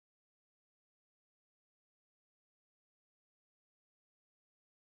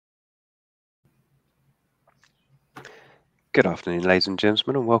Good afternoon, ladies and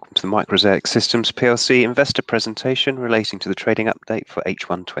gentlemen, and welcome to the MICROSAIC Systems PLC investor presentation relating to the trading update for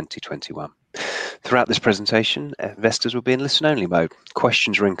H1 2021. Throughout this presentation, investors will be in listen-only mode.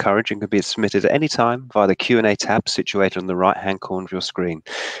 Questions are encouraged and can be submitted at any time via the Q&A tab situated on the right-hand corner of your screen.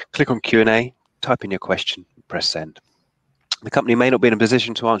 Click on Q&A, type in your question, and press send. The company may not be in a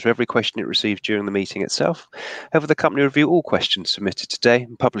position to answer every question it receives during the meeting itself. However, the company will review all questions submitted today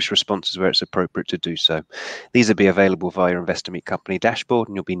and publish responses where it's appropriate to do so. These will be available via your Investor Meet Company dashboard,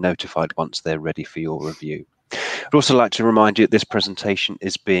 and you'll be notified once they're ready for your review. I'd also like to remind you that this presentation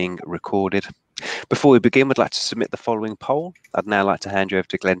is being recorded. Before we begin, we'd like to submit the following poll. I'd now like to hand you over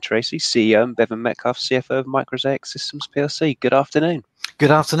to Glenn Tracy, CEO, and Bevan Metcalfe, CFO of MICROSAIC Systems PLC. Good afternoon. Good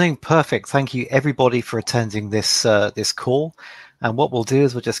afternoon. Perfect. Thank you, everybody, for attending this this call. And what we'll do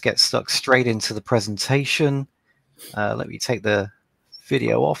is we'll just get stuck straight into the presentation. Let me take the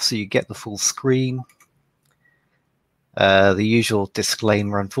video off so you get the full screen. The usual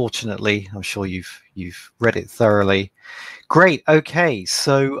disclaimer, unfortunately. I'm sure you've read it thoroughly. Great. Okay.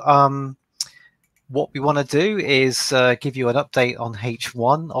 So what we want to do is give you an update on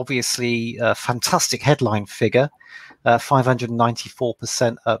H1. Obviously, a fantastic headline figure.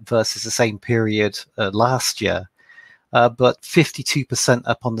 594% up versus the same period last year, but 52%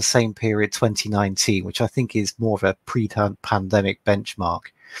 up on the same period 2019, which I think is more of a pre-pandemic benchmark.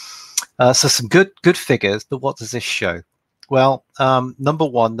 So some good figures, but what does this show? Well, number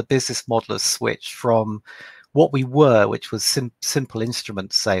one, the business model has switched from what we were, which was simple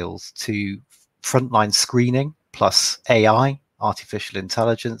instrument sales, to frontline screening plus AI, artificial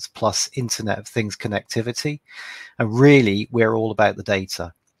intelligence, plus Internet of Things connectivity. And really, we're all about the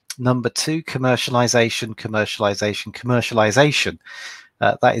data. Number two, commercialization.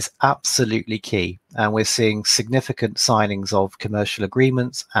 That is absolutely key. And we're seeing significant signings of commercial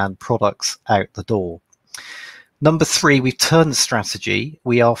agreements and products out the door. Number three, we've turned the strategy.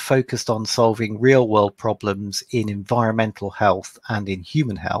 We are focused on solving real world problems in environmental health and in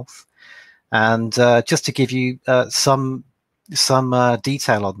human health. And just to give you some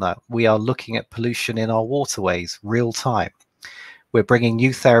detail on that, we are looking at pollution in our waterways real time. We're bringing new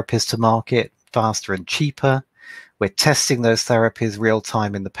therapies to market faster and cheaper. We're testing those therapies real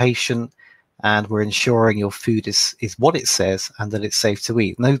time in the patient, and we're ensuring your food is what it says and that it's safe to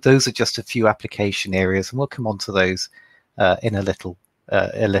eat. No, those are just a few application areas, and we'll come on to those in a little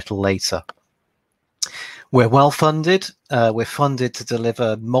later. We're well funded. We're funded to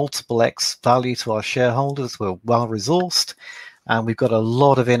deliver multiple X value to our shareholders. We're well resourced, and we've got a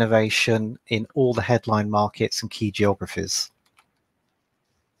lot of innovation in all the headline markets and key geographies.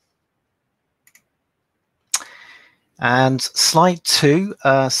 And slide two.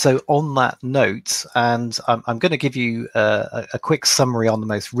 So on that note, and I'm going to give you a quick summary on the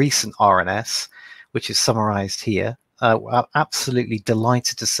most recent RNS, which is summarized here. I'm absolutely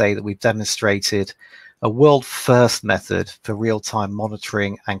delighted to say that we've demonstrated a world-first method for real-time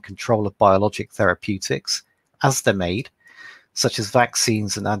monitoring and control of biologic therapeutics as they're made, such as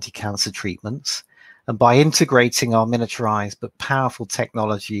vaccines and anti-cancer treatments. And by integrating our miniaturized but powerful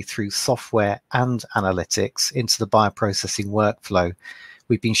technology through software and analytics into the bioprocessing workflow,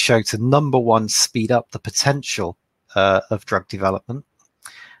 we've been shown to, number one, speed up the potential of drug development,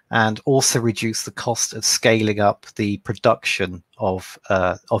 and also reduce the cost of scaling up the production of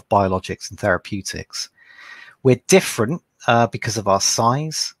biologics and therapeutics. We're different because of our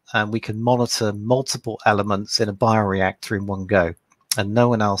size, and we can monitor multiple elements in a bioreactor in one go. And no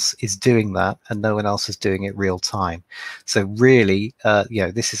one else is doing that, and no one else is doing it real time. So really,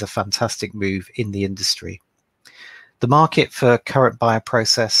 this is a fantastic move in the industry. The market for current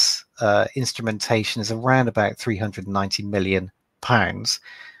bioprocess instrumentation is around about £390 million.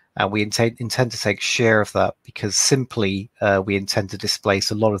 And we intend to take share of that because simply we intend to displace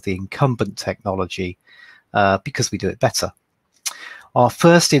a lot of the incumbent technology because we do it better. Our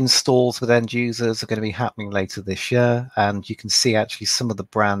first installs with end users are going to be happening later this year, and you can see actually some of the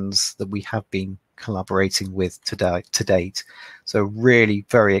brands that we have been collaborating with to date. So really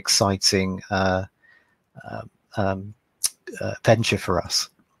very exciting venture for us.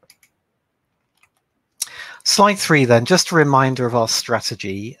 Slide three then, just a reminder of our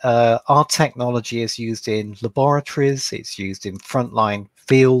strategy. Our technology is used in laboratories, it's used in frontline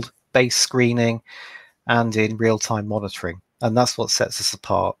field-based screening, and in real-time monitoring. And that's what sets us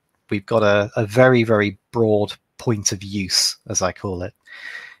apart. We've got a very, very broad point of use, as I call it.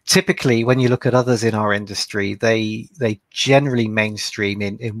 Typically, when you look at others in our industry, they generally mainstream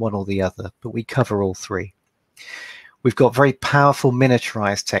in one or the other, but we cover all three. We've got very powerful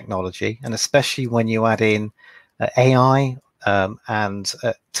miniaturized technology, and especially when you add in AI and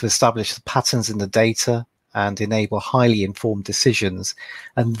to establish the patterns in the data and enable highly informed decisions,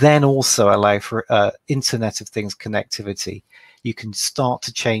 and then also allow for Internet of Things connectivity. You can start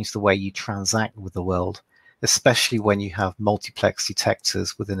to change the way you transact with the world, especially when you have multiplex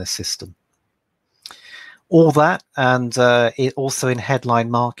detectors within a system. All that, and it also in headline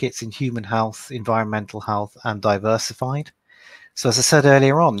markets in human health, environmental health, and diversified. So as I said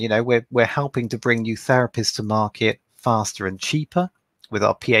earlier on, we're helping to bring new therapies to market faster and cheaper with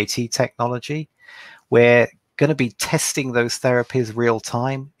our PAT technology. We're going to be testing those therapies real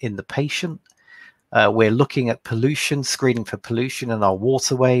time in the patient. We're looking at pollution, screening for pollution in our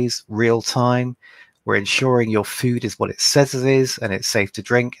waterways real time. We're ensuring your food is what it says it is and it's safe to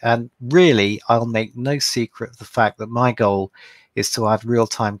drink. And really, I'll make no secret of the fact that my goal is to add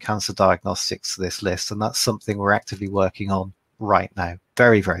real-time cancer diagnostics to this list. And that's something we're actively working on right now.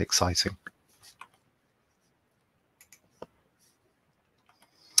 Very, very exciting.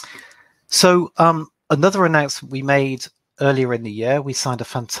 So another announcement we made earlier in the year, we signed a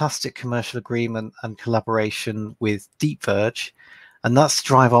fantastic commercial agreement and collaboration with DeepVerge, and that's to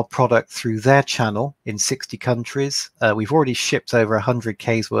drive our product through their channel in 60 countries. We've already shipped over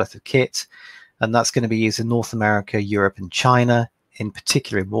 100K's worth of kit, and that's going to be used in North America, Europe, and China, in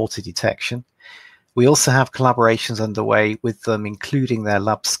particular in water detection. We also have collaborations underway with them, including their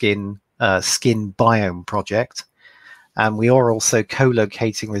LabSkin skin biome project. And we are also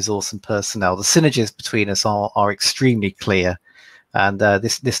co-locating resource and personnel. The synergies between us are extremely clear, and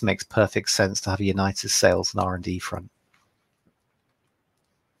this makes perfect sense to have a united sales and R&D front.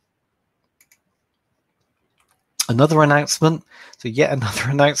 Another announcement, so yet another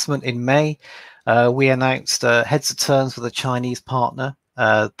announcement in May, we announced heads of terms with a Chinese partner.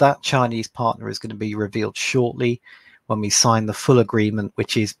 That Chinese partner is going to be revealed shortly when we sign the full agreement,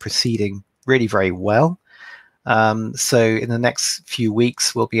 which is proceeding really very well. So in the next few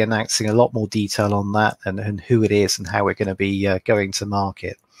weeks, we'll be announcing a lot more detail on that and who it is and how we're going to be going to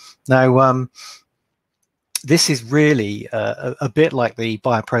market. Now, this is really a bit like the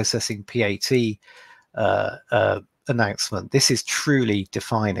bioprocessing PAT announcement. This is truly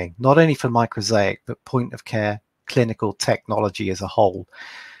defining, not only for MICROSAIC, but point of care clinical technology as a whole.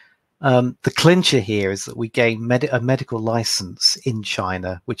 The clincher here is that we gain a medical license in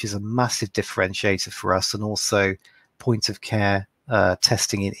China, which is a massive differentiator for us, and also point of care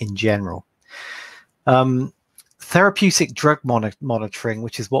testing in general. Therapeutic drug monitoring,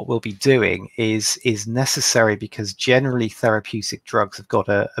 which is what we'll be doing, is necessary because generally therapeutic drugs have got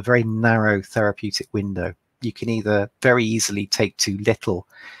a very narrow therapeutic window. You can either very easily take too little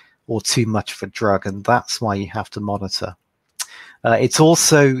or too much of a drug, and that's why you have to monitor. It's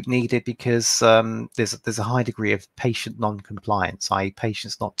also needed because there's a high degree of patient non-compliance, i.e.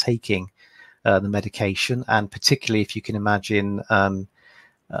 patients not taking the medication, and particularly if you can imagine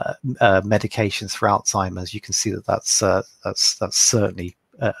medications for Alzheimer's, you can see that that's certainly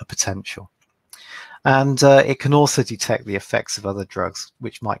a potential. And it can also detect the effects of other drugs,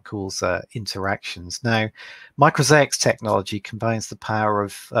 which might cause interactions. Now, MICROSAIC's technology combines the power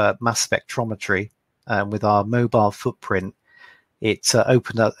of mass spectrometry with our mobile footprint. It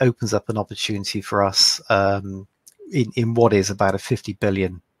opens up an opportunity for us in what is about a $50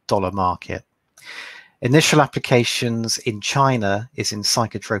 billion market. Initial applications in China is in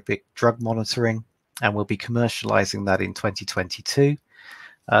psychotropic drug monitoring, and we'll be commercializing that in 2022.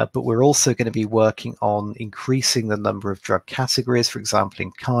 But we're also going to be working on increasing the number of drug categories, for example,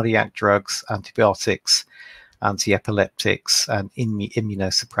 in cardiac drugs, antibiotics, anti-epileptics, and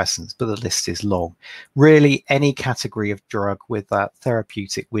immunosuppressants, but the list is long. Really, any category of drug with that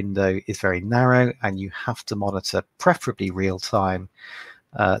therapeutic window is very narrow, and you have to monitor, preferably real time,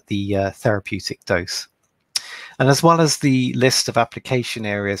 the therapeutic dose. And as well as the list of application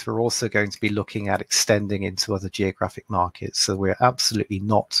areas, we're also going to be looking at extending into other geographic markets. So we're absolutely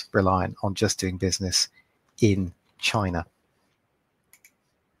not reliant on just doing business in China.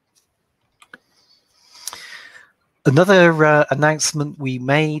 Another announcement we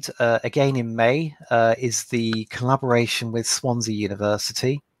made again in May is the collaboration with Swansea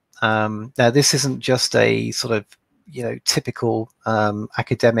University. Now, this isn't just a sort of typical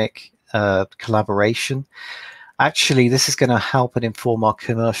academic collaboration. Actually, this is going to help and inform our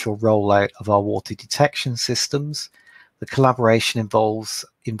commercial rollout of our water detection systems. The collaboration involves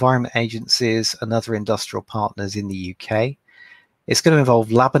environment agencies and other industrial partners in the UK. It's going to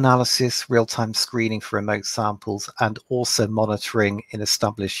involve lab analysis, real-time screening for remote samples, and also monitoring in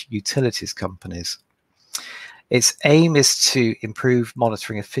established utilities companies. Its aim is to improve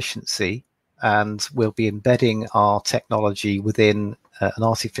monitoring efficiency, and we'll be embedding our technology within an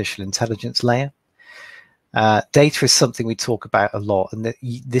artificial intelligence layer. Data is something we talk about a lot, and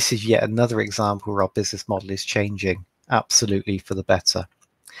this is yet another example where our business model is changing absolutely for the better.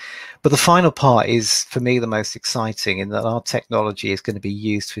 But the final part is, for me, the most exciting, in that our technology is going to be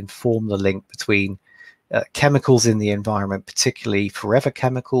used to inform the link between chemicals in the environment, particularly forever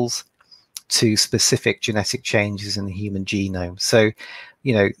chemicals, to specific genetic changes in the human genome. So,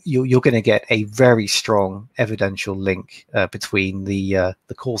 you know, you're going to get a very strong evidential link between the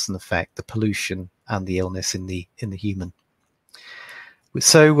cause and effect, the pollution and the illness in the human.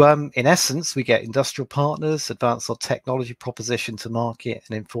 So in essence, we get industrial partners, advance our technology proposition to market,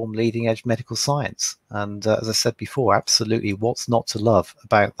 and inform leading edge medical science. And as I said before, absolutely, what's not to love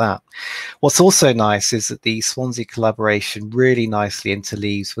about that? What's also nice is that the Swansea collaboration really nicely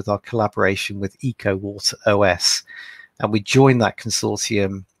interleaves with our collaboration with EcoWater OS. And we joined that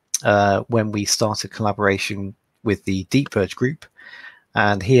consortium when we started collaboration with the DeepVerge group.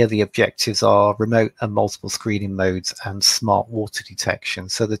 And here the objectives are remote and multiple screening modes and smart water detection.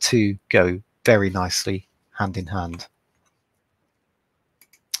 So the two go very nicely hand in hand.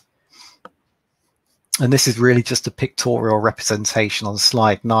 And this is really just a pictorial representation on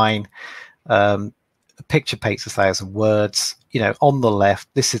slide 9. A picture paints 1,000 words. You know, on the left,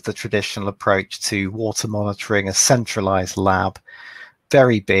 this is the traditional approach to water monitoring, a centralized lab,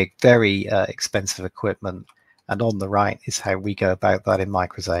 very big, very expensive equipment. And on the right is how we go about that in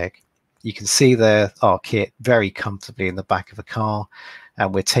MICROSAIC. You can see there our kit very comfortably in the back of a car,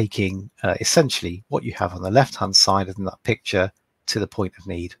 and we're taking essentially what you have on the left-hand side of that picture to the point of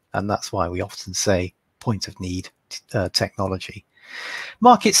need. And that's why we often say point of need technology.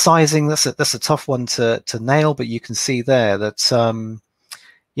 Market sizing, that's a tough one to nail, but you can see there that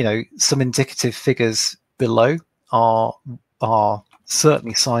you know, some indicative figures below are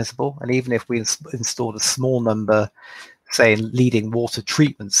certainly sizable. And even if we installed a small number, say in leading water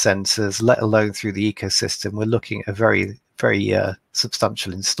treatment centers, let alone through the ecosystem, we're looking at a very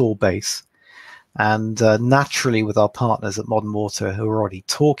substantial install base. And naturally, with our partners at Modern Water, who are already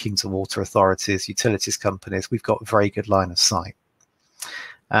talking to water authorities, utilities companies, we've got a very good line of sight.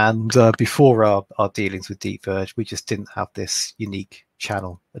 And before our dealings with DeepVerge, we just didn't have this unique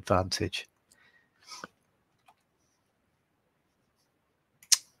channel advantage.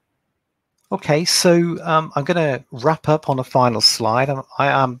 Okay, so I'm going to wrap up on a final slide. I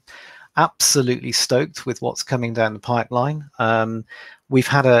am absolutely stoked with what's coming down the pipeline. We've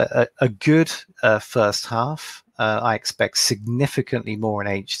had a good first half. I expect significantly more in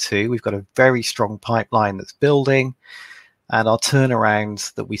H2. We've got a very strong pipeline that's building, and our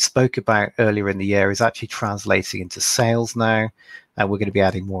turnaround that we spoke about earlier in the year is actually translating into sales now. And we're going to be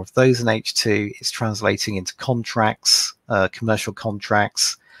adding more of those in H2. It's translating into contracts, commercial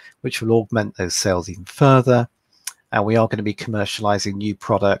contracts, which will augment those sales even further. And we are going to be commercializing new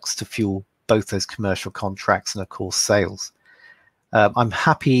products to fuel both those commercial contracts and, of course, sales. I'm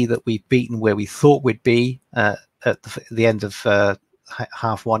happy that we've beaten where we thought we'd be at the end of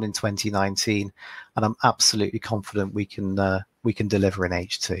half one in 2019, and I'm absolutely confident we can deliver in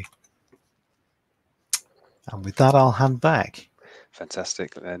H2. And with that, I'll hand back.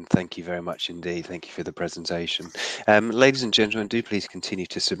 Fantastic, and thank you very much indeed. Thank you for the presentation. Ladies and gentlemen, do please continue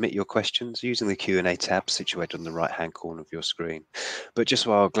to submit your questions using the Q&A tab situated on the right-hand corner of your screen. But just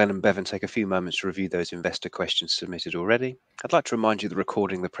while Glenn and Bevan take a few moments to review those investor questions submitted already, I'd like to remind you that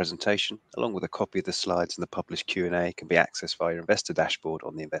recording the presentation, along with a copy of the slides and the published Q&A, can be accessed via your investor dashboard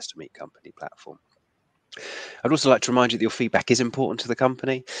on the Investor Meet Company platform. I'd also like to remind you that your feedback is important to the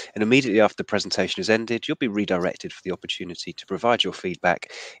company, and immediately after the presentation has ended, you'll be redirected for the opportunity to provide your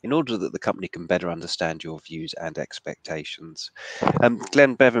feedback in order that the company can better understand your views and expectations.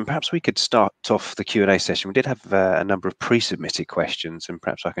 Glenn, Bevan, perhaps we could start off the Q&A session. We did have a number of pre-submitted questions, and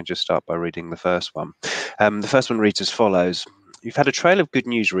perhaps I can just start by reading the first one. The first one reads as follows. You've had a trail of good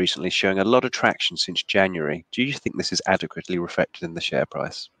news recently showing a lot of traction since January. Do you think this is adequately reflected in the share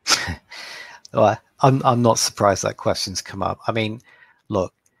price? Well, I'm not surprised that question's come up. I mean,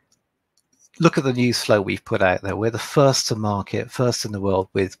 look at the news flow we've put out there. We're the first to market, first in the world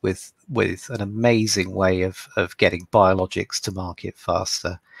with an amazing way of getting biologics to market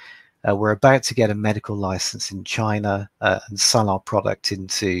faster. We're about to get a medical license in China and sell our product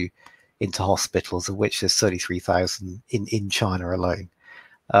into hospitals, of which there's 33,000 in China alone.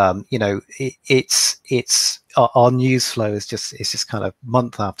 You know, it's our news flow is just kind of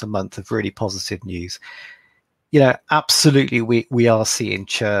month after month of really positive news. You know, absolutely, we are seeing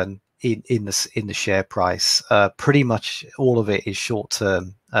churn in the share price. Pretty much all of it is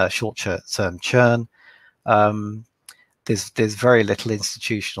short-term churn. There's very little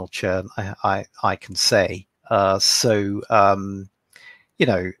institutional churn, I can say. So you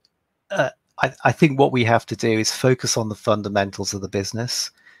know, I think what we have to do is focus on the fundamentals of the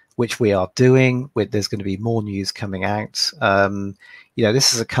business, which we are doing. There's going to be more news coming out.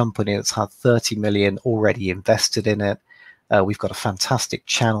 This is a company that's had 30 million already invested in it. We've got a fantastic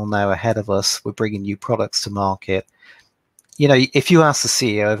channel now ahead of us. We're bringing new products to market. If you ask the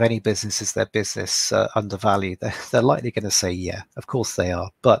CEO of any business, is their business undervalued, they're likely going to say, yeah, of course they are.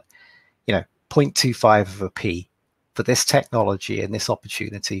 But, 0.25 of a P for this technology and this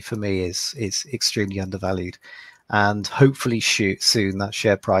opportunity for me is extremely undervalued. And hopefully soon that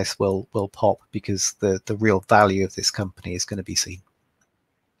share price will pop, because the real value of this company is going to be seen.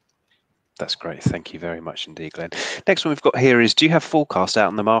 That's great. Thank you very much indeed, Glenn. Next one we've got here is, do you have forecasts out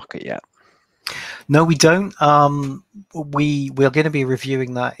in the market yet? No, we don't. We're going to be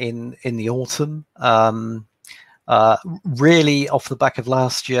reviewing that in the autumn. Really off the back of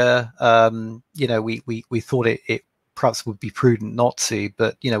last year, we thought it perhaps would be prudent not to,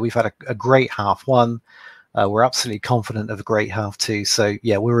 but we've had a great half one. We're absolutely confident of a great half two. So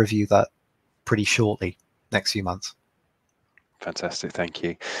yeah, we'll review that pretty shortly, next few months. Fantastic, thank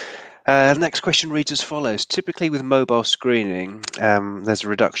you. Next question reads as follows. Typically with mobile screening, there's a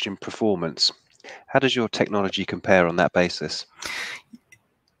reduction in performance. How does your technology compare on that basis?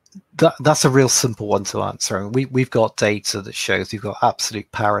 That's a real simple one to answer. And we've got data that shows we've got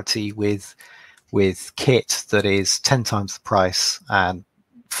absolute parity with kit that is 10 times the price and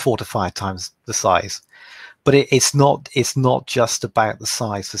 4 to 5 times the size. But it's not just about the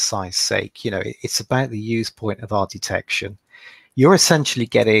size for size sake. It's about the use point of our detection. You're essentially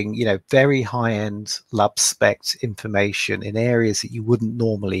getting, very high-end lab spec information in areas that you wouldn't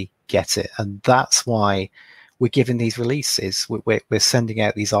normally get it. And that's why we're giving these releases. We're sending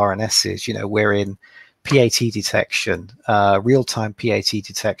out these RNSs. We're in PAT detection, real-time PAT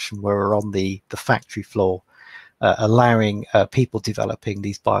detection, where we're on the factory floor, allowing people developing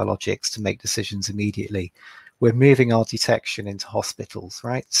these biologics to make decisions immediately. We're moving our detection into hospitals,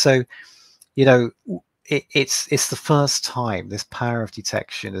 right? So, it's the first time this power of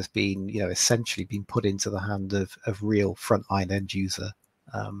detection has been, essentially been put into the hand of real frontline end user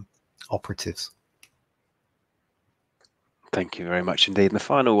operatives. Thank you very much indeed. And the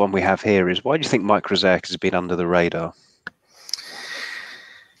final one we have here is, why do you think MICROSAIC has been under the radar?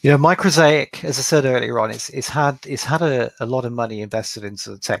 MICROSAIC, as I said earlier on, it's had a lot of money invested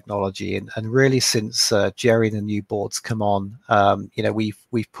into the technology, and really since Jerry and the new board's come on,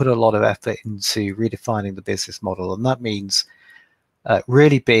 we've put a lot of effort into redefining the business model, and that means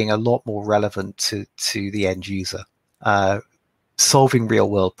really being a lot more relevant to the end user, solving real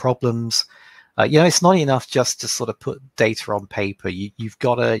world problems. It's not enough just to sort of put data on paper. You've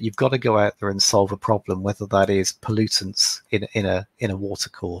got to go out there and solve a problem, whether that is pollutants in a water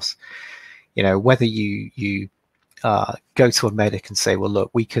course. Whether you go to a medic and say, well,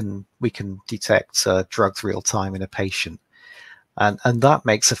 look, we can detect drugs real time in a patient, and that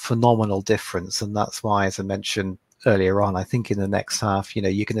makes a phenomenal difference. And that's why, as I mentioned earlier on, I think in the next half, you're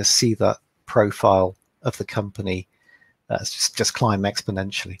going to see that profile of the company just climb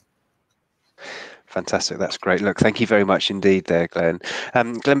exponentially. Fantastic, that's great. Look, thank you very much indeed there, Glenn.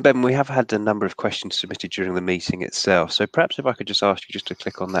 Glenn Ben, we have had a number of questions submitted during the meeting itself. So perhaps if I could just ask you just to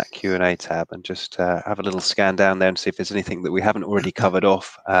click on that Q&A tab and just have a little scan down there and see if there's anything that we haven't already covered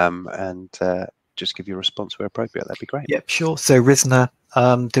off, and just give your response where appropriate. That'd be great. Yep, sure. So Rizna,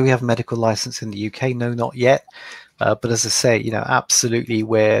 do we have a medical license in the UK? No, not yet. But as I say, absolutely,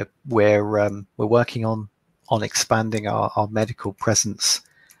 we're working on expanding our medical presence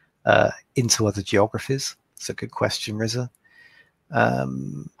into other geographies. It's a good question, Riza.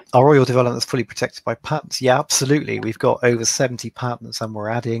 Our oil development is fully protected by patents. Yeah, absolutely. We've got over 70 patents, and we're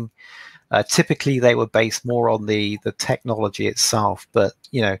adding. Typically, they were based more on the technology itself, but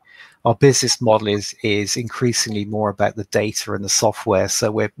our business model is increasingly more about the data and the software.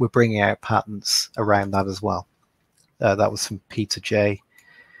 So we're bringing out patents around that as well. That was from Peter J.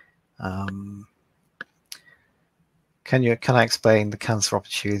 Can I explain the cancer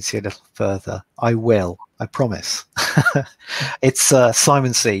opportunity a little further? I will. I promise. It's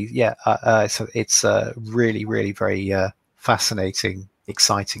Simon C. Yeah, so it's a really, really very fascinating,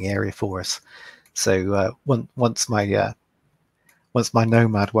 exciting area for us. So once my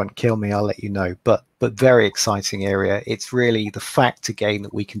nomad won't kill me, I'll let you know. But very exciting area. It's really the fact again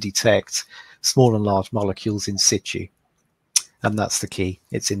that we can detect small and large molecules in situ, and that's the key.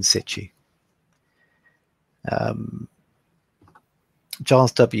 It's in situ.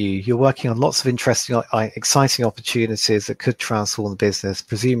 Giles W., you're working on lots of interesting, exciting opportunities that could transform the business.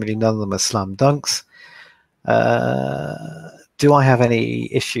 Presumably none of them are slam dunks. Do I have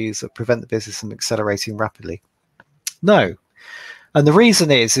any issues that prevent the business from accelerating rapidly? No. And the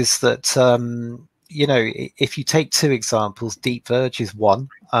reason is that you know, if you take two examples, Deep Verge is one.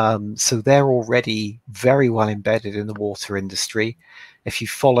 So they're already very well embedded in the water industry. If you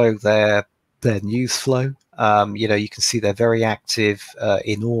follow their news flow, you know, you can see they're very active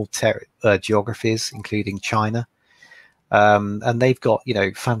in all geographies, including China. And they've got, you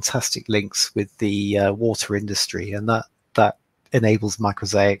know, fantastic links with the water industry, and that enables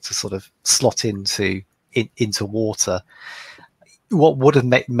MICROSAIC to sort of slot into water. What would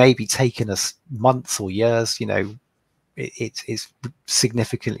have maybe taken us months or years, you know, it's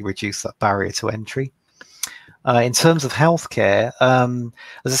significantly reduced that barrier to entry. In terms of healthcare,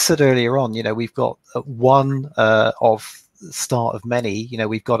 as I said earlier on, you know, we've got one of the start of many. You know,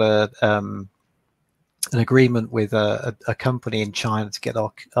 we've got an agreement with a company in China to get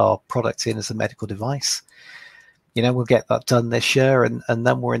our product in as a medical device. You know, we'll get that done this year, and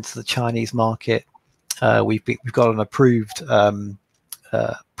then we're into the Chinese market. We've got an approved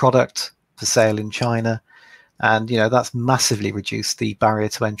product for sale in China, and you know, that's massively reduced the barrier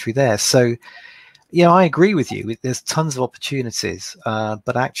to entry there. So, yeah, I agree with you. There's tons of opportunities,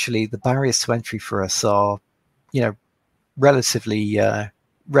 but actually, the barriers to entry for us are, you know, relatively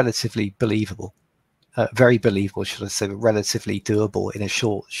believable, very believable, should I say, but relatively doable in a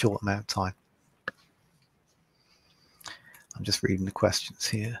short amount of time. I'm just reading the questions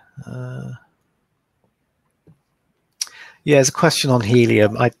here. Yeah, there's a question on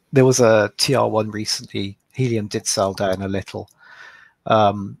helium. There was a TR1 recently. Helium did sell down a little.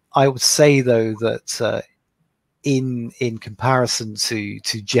 I would say though that in comparison to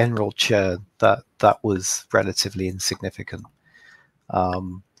general churn, that was relatively insignificant.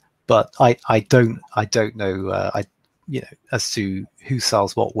 But I don't know. You know, as to who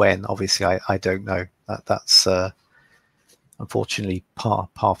sells what when. Obviously, I don't know. That's unfortunately par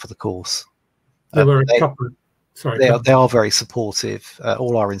for the course. There were a couple. Sorry, they are very supportive.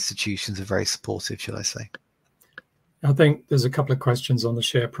 All our institutions are very supportive, should I say. I think there's a couple of questions on the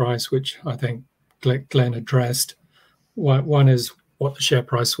share price, which I think Glenn addressed. One is what the share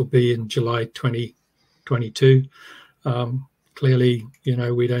price will be in July 2022. Clearly, you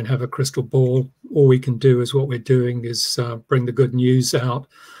know, we don't have a crystal ball. All we can do is what we're doing is bring the good news out,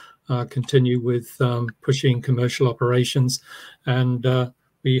 continue with pushing commercial operations, and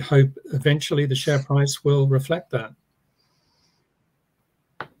we hope eventually the share price will reflect that.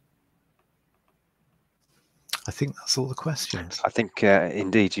 I think that's all the questions. I think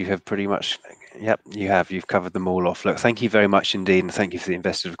indeed you have pretty much, yep, you've covered them all off. Look, thank you very much indeed, and thank you for the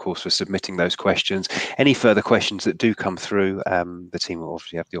investors, of course, for submitting those questions. Any further questions that do come through, the team will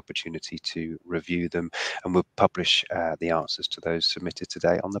obviously have the opportunity to review them, and we'll publish the answers to those submitted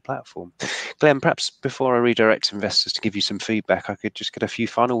today on the platform. Glenn, perhaps before I redirect investors to give you some feedback, I could just get a few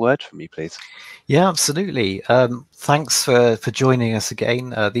final words from you, please. Yeah, absolutely. Thanks for joining us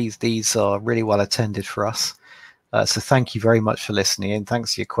again. These are really well attended for us. So thank you very much for listening, and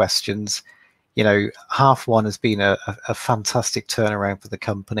thanks for your questions. You know, half one has been a fantastic turnaround for the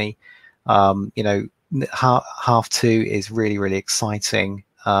company. You know, half two is really exciting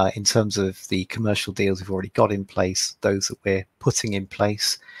in terms of the commercial deals we've already got in place, those that we're putting in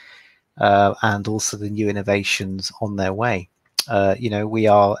place, and also the new innovations on their way. You know, we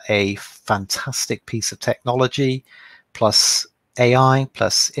are a fantastic piece of technology, plus AI,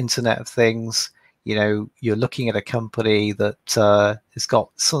 plus Internet of Things. You know, you're looking at a company that has got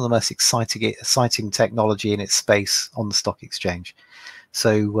some of the most exciting technology in its space on the stock exchange.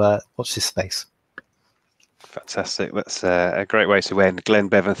 So watch this space. Fantastic. That's a great way to end. Glenn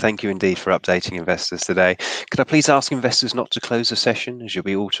Bevan, thank you indeed for updating investors today. Could I please ask investors not to close the session, as you'll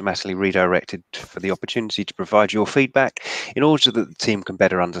be automatically redirected for the opportunity to provide your feedback in order that the team can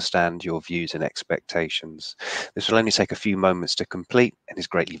better understand your views and expectations. This will only take a few moments to complete and is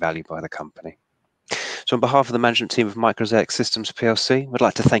greatly valued by the company. So on behalf of the management team of MICROSAIC Systems PLC, we'd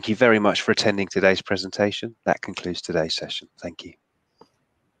like to thank you very much for attending today's presentation. That concludes today's session. Thank you.